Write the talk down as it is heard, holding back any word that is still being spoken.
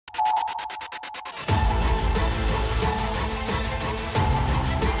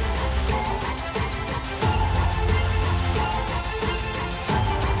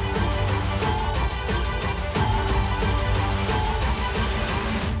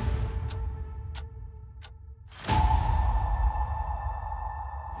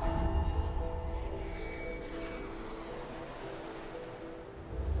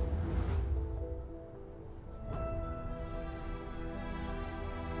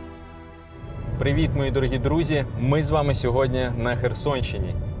Привіт, мої дорогі друзі! Ми з вами сьогодні на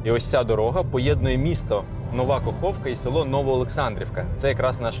Херсонщині. І ось ця дорога поєднує місто Нова Каховка і село Новоолександрівка. Це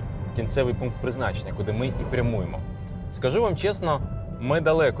якраз наш кінцевий пункт призначення, куди ми і прямуємо. Скажу вам чесно, ми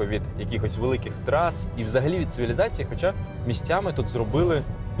далеко від якихось великих трас і взагалі від цивілізації, хоча місцями тут зробили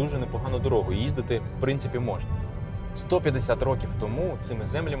дуже непогану дорогу. Їздити, в принципі, можна. 150 років тому цими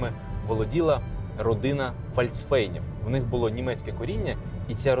землями володіла родина Фальц-Фейнів. У них було німецьке коріння,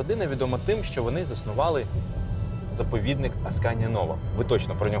 і ця родина відома тим, що вони заснували заповідник Асканія-Нова. Ви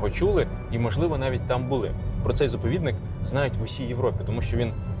точно про нього чули і, можливо, навіть там були. Про цей заповідник знають в усій Європі, тому що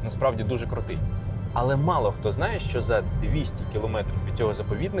він насправді дуже крутий. Але мало хто знає, що за 200 кілометрів від цього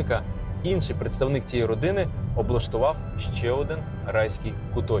заповідника інший представник цієї родини облаштував ще один райський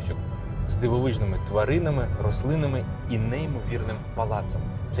куточок з дивовижними тваринами, рослинами і неймовірним палацом.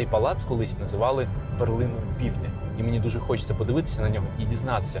 Цей палац колись називали перлиною півдня. І мені дуже хочеться подивитися на нього і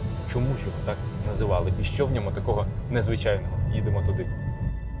дізнатися, чому ж його так називали і що в ньому такого незвичайного. Їдемо туди.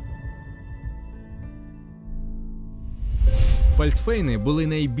 Фальц-Фейни були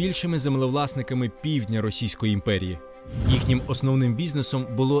найбільшими землевласниками півдня Російської імперії. Їхнім основним бізнесом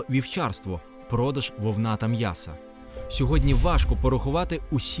було вівчарство – продаж вовна та м'яса. Сьогодні важко порахувати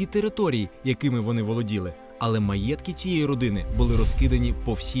усі території, якими вони володіли, але маєтки цієї родини були розкидані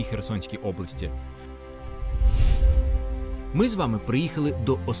по всій Херсонській області. Ми з вами приїхали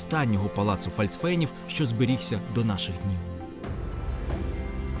до останнього палацу Фальц-Фейнів, що зберігся до наших днів.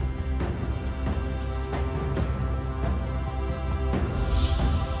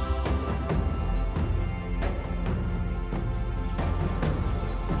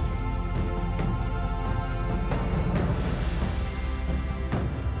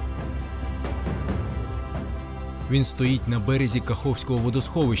 Він стоїть на березі Каховського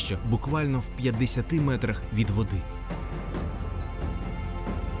водосховища, буквально в 50 метрах від води.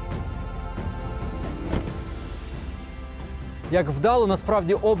 Як вдало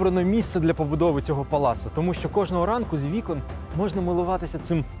насправді обрано місце для побудови цього палацу, тому що кожного ранку з вікон можна милуватися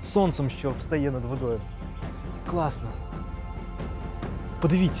цим сонцем, що встає над водою. Класно.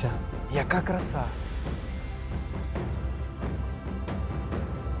 Подивіться, яка краса.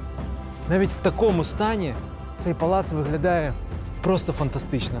 Навіть в такому стані цей палац виглядає просто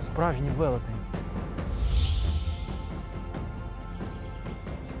фантастично, справжній велетень.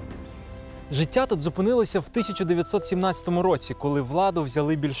 Життя тут зупинилося в 1917 році, коли владу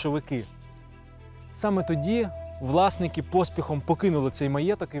взяли більшовики. Саме тоді власники поспіхом покинули цей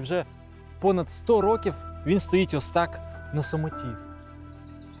маєток, і вже понад 100 років він стоїть ось так на самоті.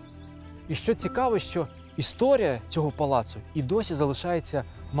 І що цікаво, що історія цього палацу і досі залишається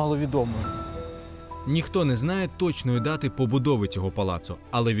маловідомою. Ніхто не знає точної дати побудови цього палацу,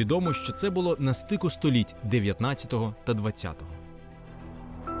 але відомо, що це було на стику століть 19-го та 20-го.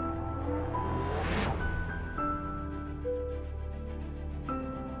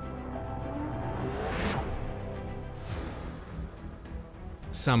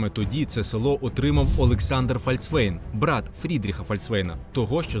 Саме тоді це село отримав Олександр Фальц-Фейн, брат Фрідріха Фальц-Фейна,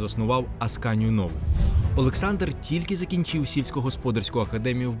 того, що заснував Асканію-Нову. Олександр тільки закінчив сільськогосподарську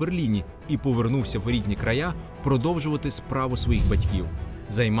академію в Берліні і повернувся в рідні края продовжувати справу своїх батьків –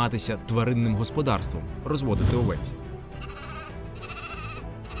 займатися тваринним господарством, розводити овець.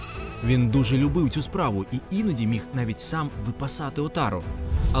 Він дуже любив цю справу і іноді міг навіть сам випасати отару.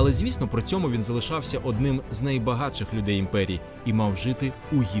 Але, звісно, при цьому він залишався одним з найбагатших людей імперії і мав жити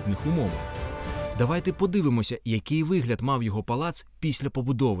у гідних умовах. Давайте подивимося, який вигляд мав його палац після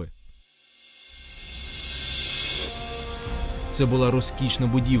побудови. Це була розкішна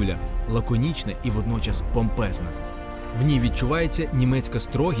будівля, лаконічна і водночас помпезна. В ній відчувається німецька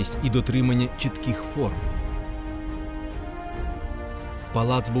строгість і дотримання чітких форм.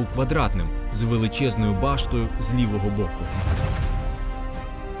 Палац був квадратним, з величезною баштою з лівого боку.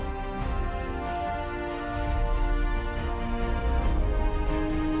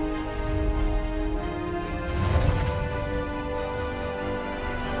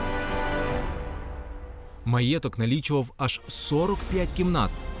 Маєток налічував аж 45 кімнат,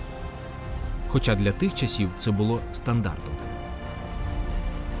 хоча для тих часів це було стандартом.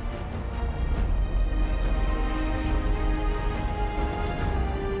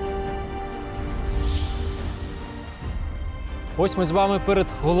 Ось ми з вами перед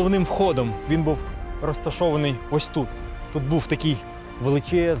головним входом. Він був розташований ось тут. Тут був такий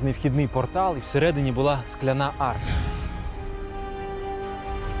величезний вхідний портал, і всередині була скляна арка.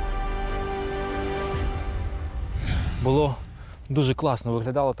 Було дуже класно,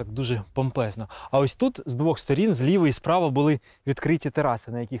 виглядало так дуже помпезно. А ось тут з двох сторін, зліва і справа, були відкриті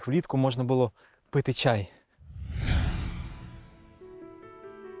тераси, на яких влітку можна було пити чай.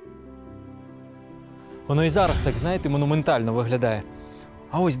 Воно і зараз так, знаєте, монументально виглядає.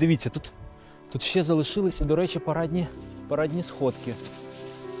 А ось дивіться, тут ще залишилися, до речі, парадні сходки.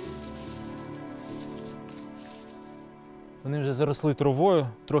 Вони вже заросли травою,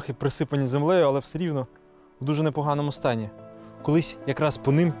 трохи присипані землею, але все рівно в дуже непоганому стані. Колись якраз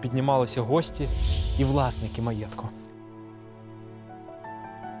по ним піднімалися гості і власники маєтку.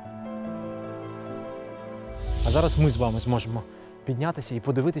 А зараз ми з вами зможемо піднятися і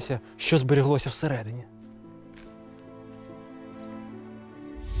подивитися, що збереглося всередині.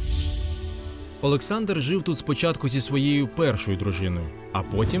 Олександр жив тут спочатку зі своєю першою дружиною, а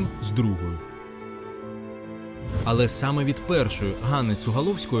потім з другою. Але саме від першої, Ганни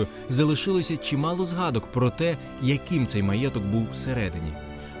Цугаловської, залишилося чимало згадок про те, яким цей маєток був всередині.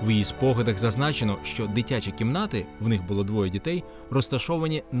 В її спогадах зазначено, що дитячі кімнати, в них було 2 дітей,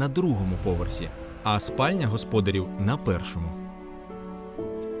 розташовані на 2-му поверсі, а спальня господарів – на 1-му.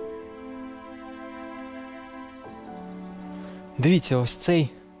 Дивіться, ось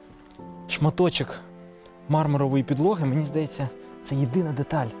цей шматочок мармурової підлоги, мені здається, це єдина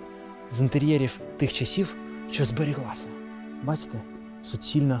деталь з інтер'єрів тих часів, що зберіглася. Бачите?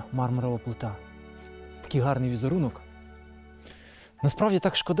 Суцільна мармурова плита. Такий гарний візерунок. Насправді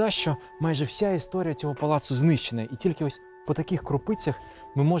так шкода, що майже вся історія цього палацу знищена. І тільки ось по таких крупицях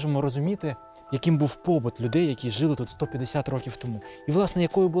ми можемо розуміти, яким був побут людей, які жили тут 150 років тому. І, власне,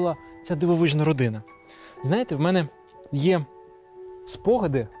 якою була ця дивовижна родина. Знаєте, в мене є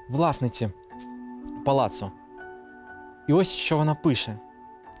спогади власниці палацу. І ось що вона пише.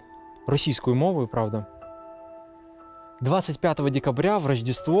 Російською мовою, правда. 25 декабря в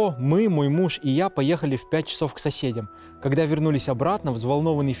Рождество мы, мой муж и я поехали в 5 часов к соседям. Когда вернулись обратно,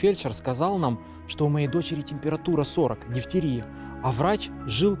 взволнованный фельдшер сказал нам, что у моей дочери температура 40, дифтерия, а врач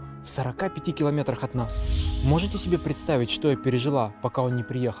жил в 45 километрах от нас. Можете себе представить, что я пережила, пока он не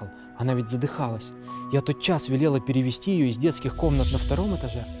приехал? Она ведь задыхалась. Я тотчас велела перевести ее из детских комнат на 2-м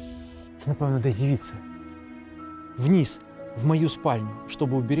этаже. Это, напевно, десь звідси. Вниз, в мою спальню,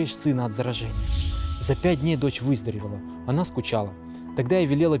 чтобы уберечь сына от заражения. За 5 дней дочь выздоровела. Она скучала. Тогда я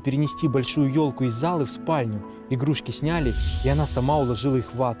велела перенести большую елку из залы в спальню. Игрушки сняли, и она сама уложила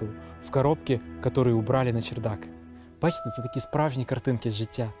их в вату, в коробки, которые убрали на чердак. Бачите, це такі справжні картинки з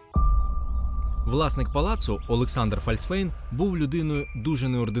життя. Власник палацу, Олександр Фальц-Фейн, був людиною дуже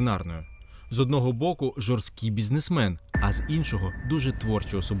неординарною. З одного боку – жорсткий бізнесмен, а з іншого – дуже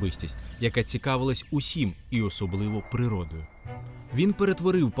творча особистість, яка цікавилась усім і особливо природою. Він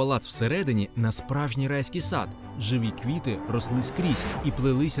перетворив палац всередині на справжній райський сад. Живі квіти росли скрізь і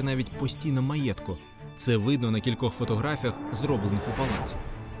плелися навіть по стінам маєтку. Це видно на кількох фотографіях, зроблених у палаці.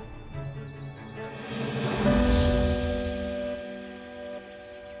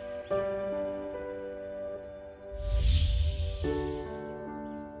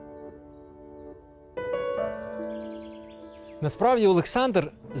 Насправді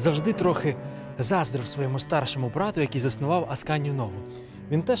Олександр завжди трохи заздрив своєму старшому брату, який заснував Асканію-Нову.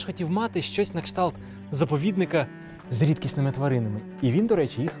 Він теж хотів мати щось на кшталт заповідника з рідкісними тваринами. І він, до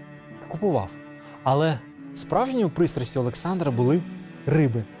речі, їх купував. Але справжньою пристрастю Олександра були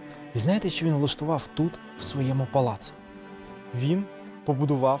риби. І знаєте, що він влаштував тут, в своєму палаці? Він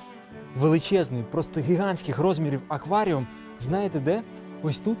побудував величезний, просто гігантських розмірів акваріум. Знаєте де?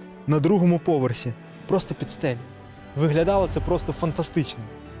 Ось тут, на 2-му поверсі, просто під стелею. Виглядало це просто фантастично.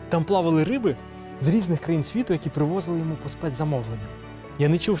 Там плавали риби з різних країн світу, які привозили йому по спецзамовленням. Я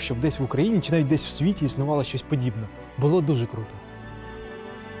не чув, щоб десь в Україні чи навіть десь в світі існувало щось подібне. Було дуже круто.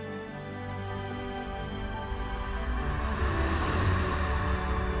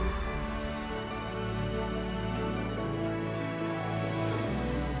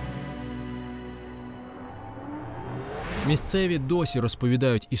 Місцеві досі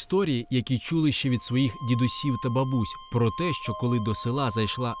розповідають історії, які чули ще від своїх дідусів та бабусь, про те, що коли до села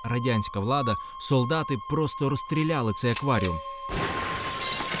зайшла радянська влада, солдати просто розстріляли цей акваріум.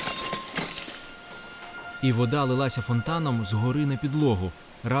 І вода лилася фонтаном згори на підлогу,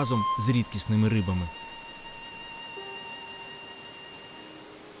 разом з рідкісними рибами.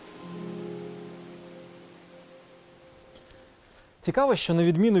 Цікаво, що на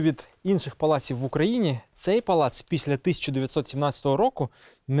відміну від інших палаців в Україні, цей палац після 1917 року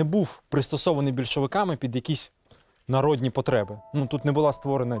не був пристосований більшовиками під якісь народні потреби. Тут не була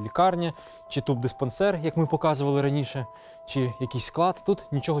створена лікарня, чи тубдиспансер, як ми показували раніше, чи якийсь склад. Тут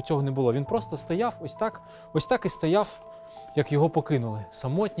нічого цього не було. Він просто стояв ось так і стояв, як його покинули.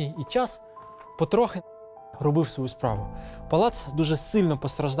 Самотній, і час потрохи робив свою справу. Палац дуже сильно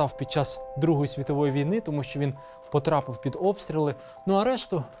постраждав під час Другої світової війни, тому що він потрапив під обстріли. А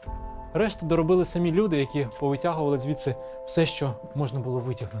решту доробили самі люди, які повитягували звідси все, що можна було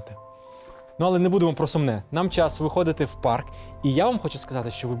витягнути. Ну, але не будемо про сумне. Нам час виходити в парк. І я вам хочу сказати,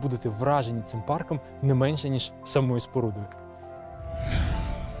 що ви будете вражені цим парком не менше, ніж самою спорудою.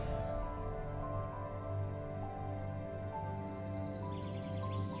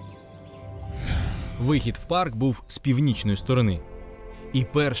 Вихід в парк був з північної сторони. І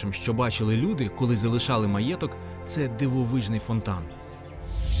першим, що бачили люди, коли залишали маєток, це дивовижний фонтан.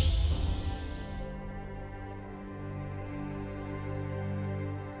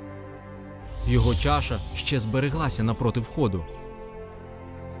 Його чаша ще збереглася напроти входу.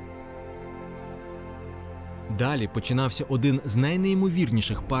 Далі починався один з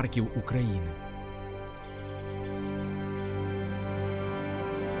найнеймовірніших парків України.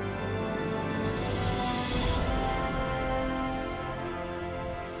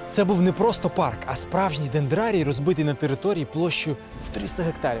 Це був не просто парк, а справжній дендрарій, розбитий на території площею в 300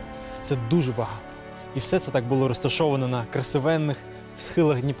 гектарів. Це дуже багато. І все це так було розташовано на красивенних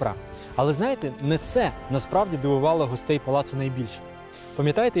схилах Дніпра. Але знаєте, не це насправді дивувало гостей палацу найбільше.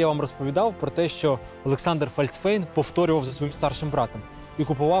 Пам'ятаєте, я вам розповідав про те, що Олександр Фальц-Фейн повторював за своїм старшим братом і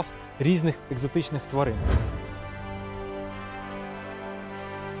купував різних екзотичних тварин.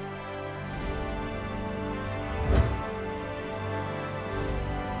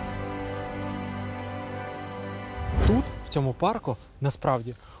 Тут, в цьому парку,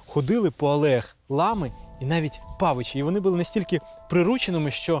 насправді, ходили по алеях лами і навіть павичі. І вони були настільки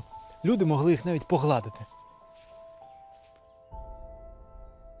прирученими, що люди могли їх навіть погладити.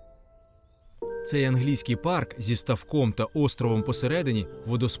 Цей англійський парк зі ставком та островом посередині,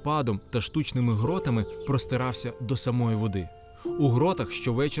 водоспадом та штучними гротами простирався до самої води. У гротах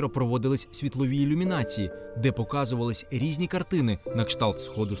щовечора проводились світлові ілюмінації, де показувались різні картини на кшталт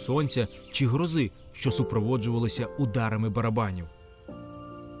сходу сонця чи грози, що супроводжувалися ударами барабанів.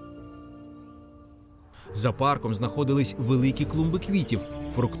 За парком знаходились великі клумби квітів,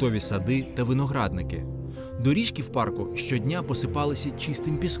 фруктові сади та виноградники. Доріжки в парку щодня посипалися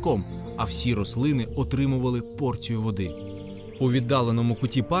чистим піском, а всі рослини отримували порцію води. У віддаленому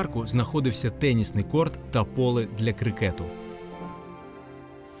куті парку знаходився тенісний корт та поле для крикету.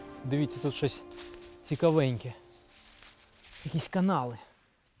 Дивіться, тут щось цікавеньке. Якісь канали.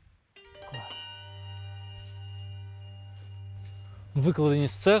 Клас. Викладені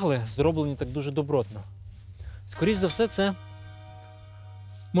з цегли, зроблені так дуже добротно. Скоріш за все, це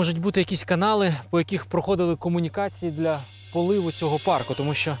можуть бути якісь канали, по яких проходили комунікації для поливу цього парку,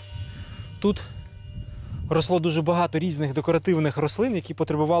 тому що тут росло дуже багато різних декоративних рослин, які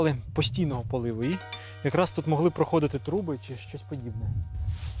потребували постійного поливу. І якраз тут могли проходити труби чи щось подібне.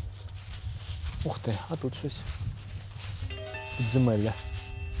 Ух ти, а тут щось підземелля.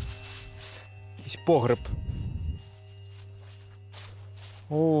 Якийсь погреб.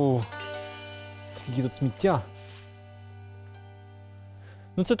 О, скільки тут сміття.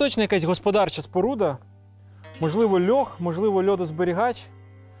 Ну це точно якась господарча споруда. Можливо, льох, можливо, льодозберігач,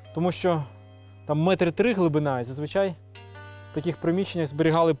 тому що там 1,3 метри глибина, і зазвичай в таких приміщеннях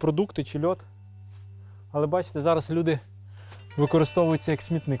зберігали продукти чи льод. Але бачите, зараз люди використовують це як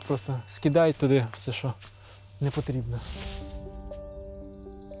смітник, просто скидають туди все, що не потрібно.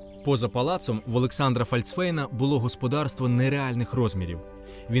 Поза палацом в Олександра Фальц-Фейна було господарство нереальних розмірів.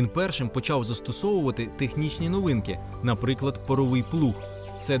 Він першим почав застосовувати технічні новинки, наприклад, паровий плуг.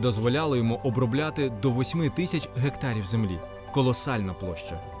 Це дозволяло йому обробляти до 8 тисяч гектарів землі. Колосальна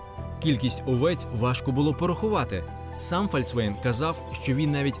площа. Кількість овець важко було порахувати. Сам Фальц-Фейн казав, що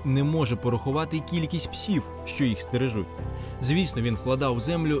він навіть не може порахувати кількість псів, що їх стережуть. Звісно, він вкладав в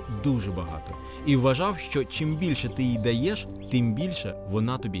землю дуже багато. І вважав, що чим більше ти їй даєш, тим більше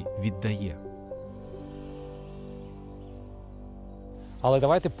вона тобі віддає. Але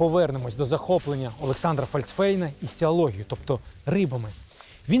давайте повернемось до захоплення Олександра Фальц-Фейна іхтіологією, тобто рибами.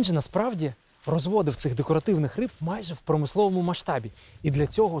 Він же насправді розводив цих декоративних риб майже в промисловому масштабі. І для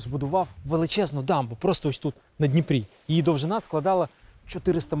цього збудував величезну дамбу, просто ось тут, на Дніпрі. Її довжина складала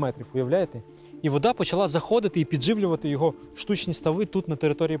 400 метрів, уявляєте? І вода почала заходити і підживлювати його штучні стави тут, на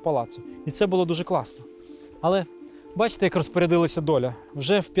території палацу. І це було дуже класно. Але бачите, як розпорядилася доля.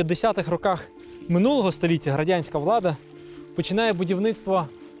 Вже в 50-х роках минулого століття радянська влада починає будівництво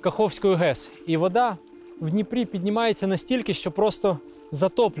Каховської ГЕС. І вода в Дніпрі піднімається настільки, що просто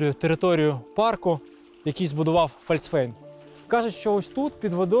затоплює територію парку, який збудував Фальц-Фейн. Кажуть, що ось тут,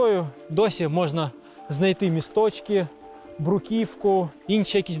 під водою, досі можна знайти місточки, бруківку,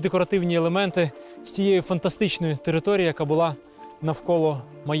 інші якісь декоративні елементи з цієї фантастичної території, яка була навколо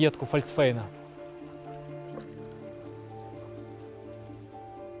маєтку Фальц-Фейна.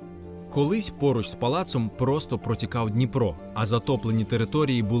 Колись поруч з палацом просто протікав Дніпро, а затоплені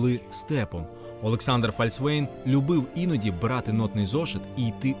території були степом. Олександр Фальцфейн любив іноді брати нотний зошит і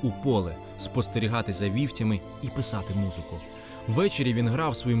йти у поле, спостерігати за вівцями і писати музику. Ввечері він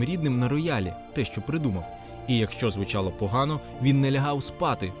грав своїм рідним на роялі, те, що придумав. І якщо звучало погано, він не лягав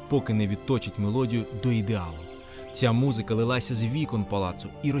спати, поки не відточить мелодію до ідеалу. Ця музика лилася з вікон палацу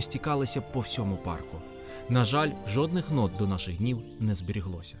і розтікалася по всьому парку. На жаль, жодних нот до наших днів не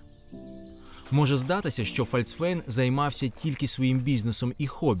зберіглося. Може здатися, що Фальцфейн займався тільки своїм бізнесом і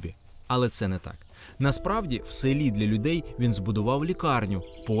хобі, але це не так. Насправді, в селі для людей він збудував лікарню,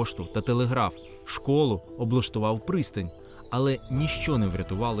 пошту та телеграф, школу, облаштував пристань, але ніщо не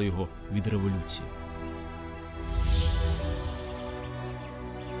врятувало його від революції.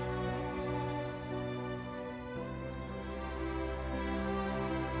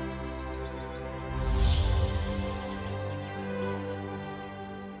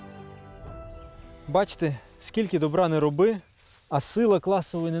 Бачите, скільки добра не роби, а сила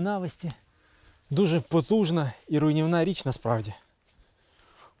класової ненависті дуже потужна і руйнівна річ насправді.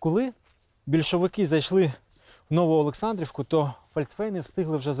 Коли більшовики зайшли в Новоолександрівку, то Фальцфейни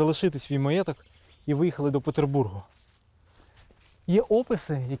встигли вже залишити свій маєток і виїхали до Петербургу. Є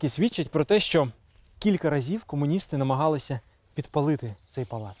описи, які свідчать про те, що кілька разів комуністи намагалися підпалити цей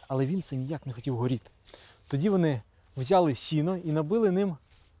палац, але він це ніяк не хотів горіти. Тоді вони взяли сіно і набили ним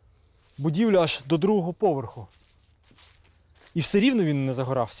будівлю аж до 2-го поверху. І все рівно він не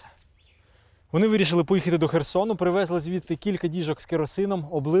загорався. Вони вирішили поїхати до Херсону, привезли звідти кілька діжок з керосином,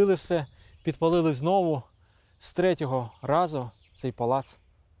 облили все, підпалили знову. З 3-го разу цей палац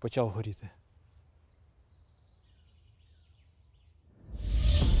почав горіти.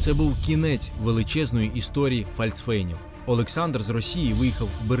 Це був кінець величезної історії Фальцфейнів. Олександр з Росії виїхав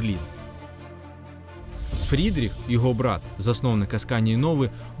в Берлін. Фрідріх, його брат, засновник Асканії-Нови,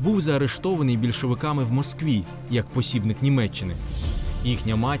 був заарештований більшовиками в Москві як посібник Німеччини.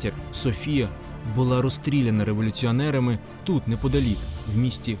 Їхня матір, Софія, була розстріляна революціонерами тут, неподалік, в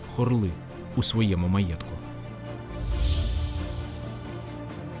місті Хорли, у своєму маєтку.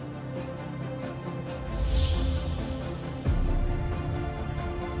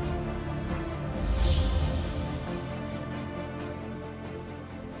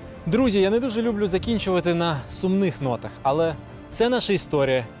 Друзі, я не дуже люблю закінчувати на сумних нотах, але це наша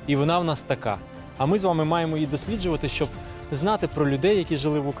історія, і вона в нас така. А ми з вами маємо її досліджувати, щоб знати про людей, які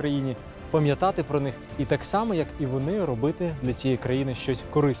жили в Україні, пам'ятати про них і так само, як і вони, робити для цієї країни щось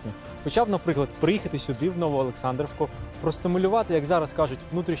корисне. Хоча б, наприклад, приїхати сюди, в Новоолександрівку, простимулювати, як зараз кажуть,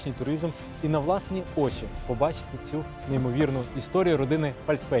 внутрішній туризм і на власні очі побачити цю неймовірну історію родини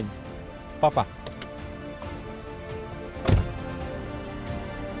Фальцфейнів. Па-па!